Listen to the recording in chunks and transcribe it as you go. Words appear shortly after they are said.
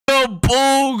Ooga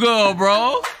booga,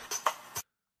 bro.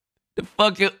 The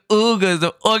fucking oogas,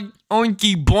 the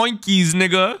oinky boinkies,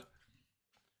 nigga.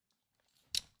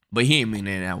 But he ain't mean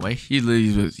it that way. He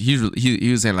was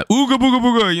saying like ooga booga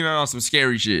booga, you know, some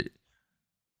scary shit.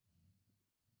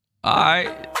 All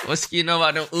right, what's you know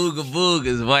about them ooga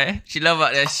boogas, boy? She love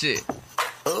about that shit.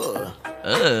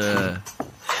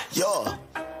 Yo.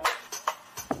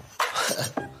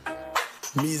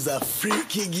 Me's a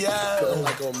freaky girl.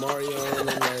 Like on Mario in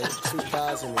like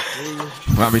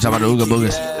 2003. Might be talking about the ooga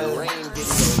boogas.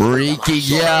 Freaky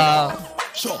girl.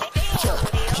 Yo,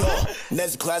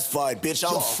 Ned's classified, bitch,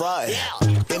 I'm fried.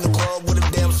 In the club with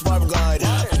a damn smart guide.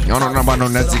 Y'all don't know about no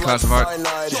Ned's classified.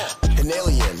 An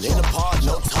alien in a pod,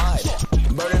 no tide.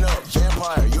 Burning up,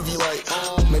 vampire, UV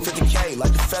light. Make 50K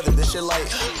like the feather, this shit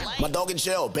light. My dog in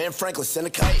jail, Ben Franklin, send a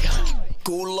kite.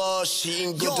 Gula, she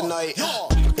ain't good tonight.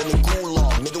 In the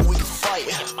gulag, nigga, we can fight.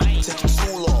 Take it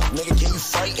too long, nigga, can you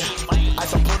fight?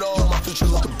 Ice I put on, my future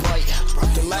looking bright.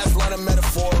 The last line of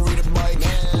metaphor, read it bike.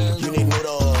 You need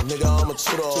noodle, nigga, I'm a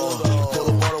tutor. Fill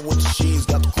the water with the cheese,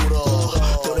 got the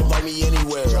cooler. Don't invite me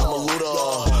anywhere, I'm a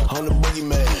looter. I'm the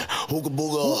boogeyman, ooga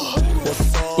booga.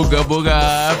 What's up? Ooga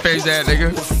booga, face that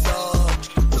nigga.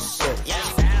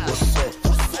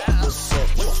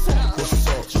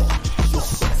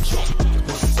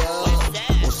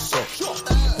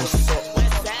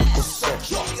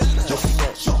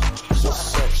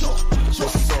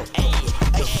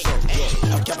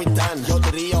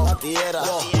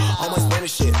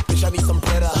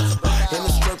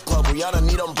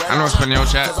 I know Espanol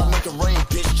chat.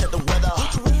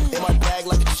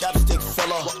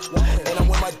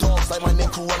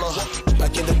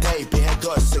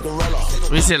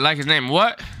 We said like his name.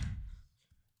 What?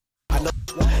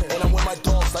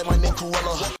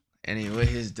 Anyway,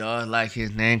 his dog like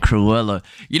his name Cruella.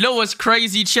 You know what's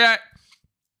crazy, chat?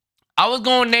 I was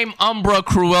gonna name Umbra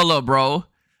Cruella, bro.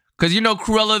 Cause you know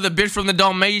Cruella, the bitch from the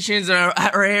Dalmatians, and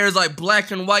her hair is like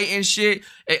black and white and shit.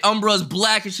 And Umbra's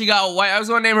black and she got white. I was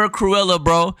gonna name her Cruella,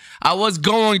 bro. I was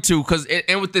going to, cause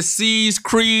and with the C's,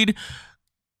 Creed,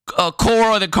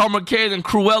 Cora, the Karma Kid, and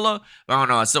Cruella. I don't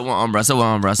know. I still want Umbra. I still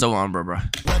want Umbra. I still want Umbra, bro.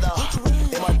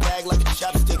 In my bag like a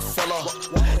chapstick fella.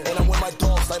 And I'm with my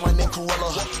dogs like my name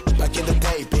Cruella. Back in the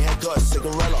day, big head gut,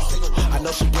 cigarella. I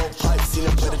know she blow pipes, seen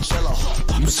her play the cello.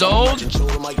 You sold?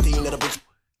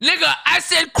 Nigga, I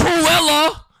said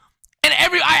Cruella, and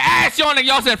I asked y'all, and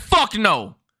y'all said fuck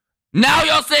no. Now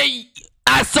y'all say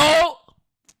I sold.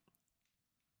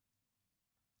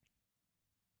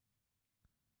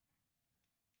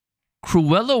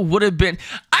 Cruella would have been.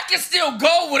 I can still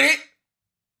go with it.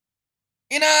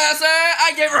 You know what I'm saying?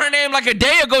 I gave her name like a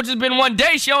day ago. Just been one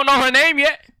day. She don't know her name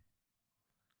yet.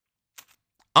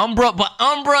 Umbra, but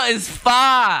Umbra is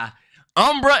fire.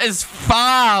 Umbra is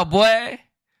fire, boy.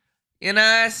 You know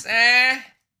what I'm saying?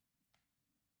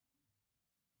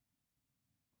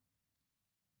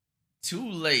 Too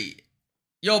late.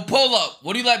 Yo, pull up.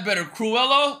 What do you like better,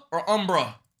 Cruella or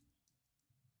Umbra?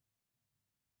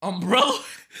 Umbrella?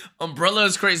 Umbrella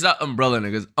is crazy. Not umbrella,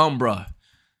 niggas. Umbra.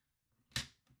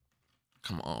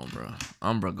 Come on, bro.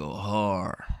 Umbra go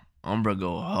hard. Umbra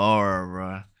go hard,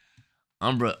 bro.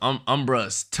 Umbra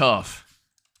is tough.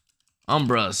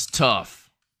 Umbra is tough.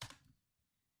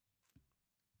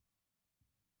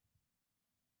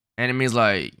 Enemies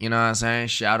like, you know what I'm saying?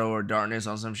 Shadow or darkness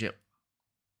on some shit.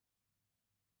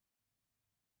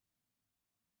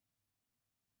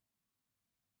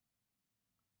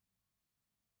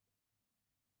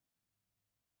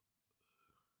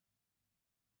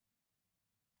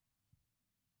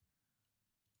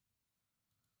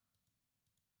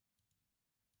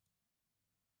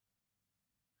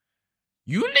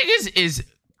 You niggas is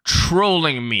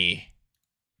trolling me.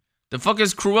 The fuck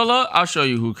is Cruella? I'll show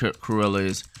you who Cruella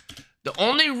is. The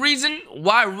only reason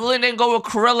why I really didn't go with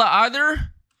Cruella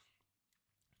either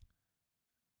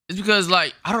is because,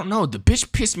 like, I don't know. The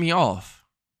bitch pissed me off.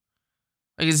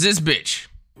 Like, it's this bitch.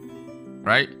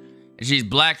 Right? And she's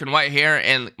black and white hair,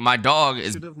 and my dog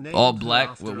is all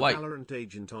black with white.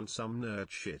 Agent on some nerd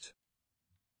shit.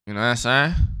 You know what I'm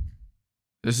saying?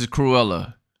 This is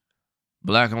Cruella.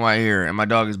 Black and white hair, and my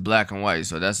dog is black and white,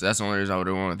 so that's the only reason I would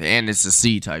have went with it. And it's a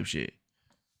C type shit.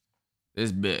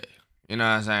 This bitch. You know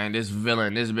what I'm saying? This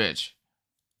villain, this bitch.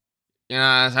 You know what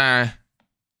I'm saying?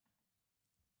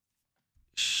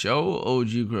 Show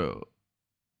OG Crow.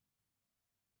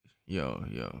 Yo,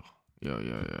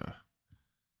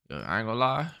 I ain't gonna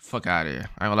lie. Fuck out of here.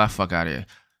 I ain't gonna lie. Fuck out of here.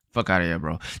 Fuck out of here,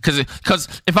 bro. Cause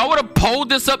if I would have pulled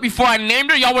this up before I named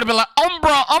her, y'all would have been like,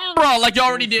 Umbra, like y'all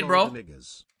already did, bro.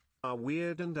 Niggas are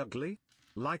weird and ugly.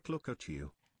 Like, look at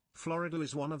you. Florida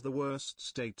is one of the worst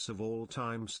states of all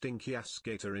time. Stinky ass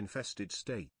gator infested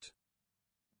state.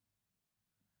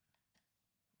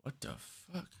 What the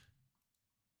fuck?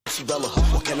 Bella,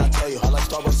 what can I tell you? I like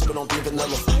Starbucks, sipping on green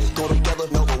vanilla. Go together,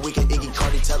 no, but we can Iggy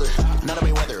Cardi tether. Not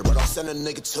a weather, but I'll send a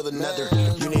nigga to the nether.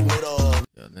 You need noodle.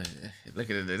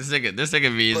 Look at this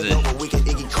nigga music. No, but we can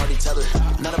Iggy Cardi tether.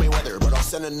 Not a weather, but I'll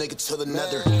send a nigga to the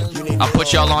nether. I'll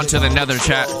put y'all on to the nether,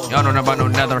 chat. Y'all don't know about no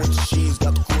nether. She's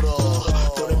got the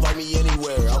Kuda. Don't invite me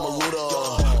anywhere. I'm a looter.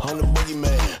 I'm the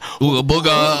boogeyman. OOGA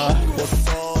BOOGA.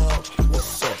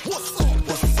 What's up? What's up?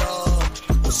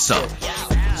 What's up?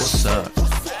 What's up?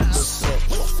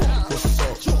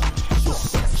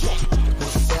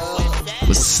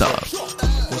 What's up? What's up?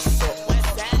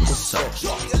 What's up?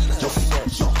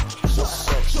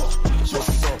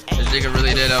 This nigga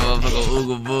really did that motherfucker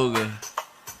OOGA BOOGA.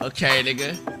 Okay, nigga.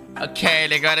 Okay,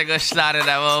 nigga. I gotta slide in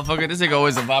that motherfucker. This nigga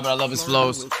always a vibe, I love his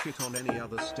flows.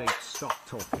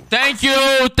 Thank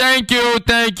you, thank you,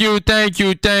 thank you, thank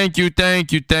you, thank you,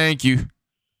 thank you, thank you.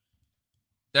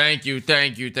 Thank you,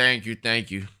 thank you, thank you,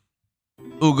 thank you.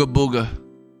 OOGA BOOGA.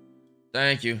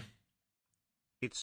 Thank you.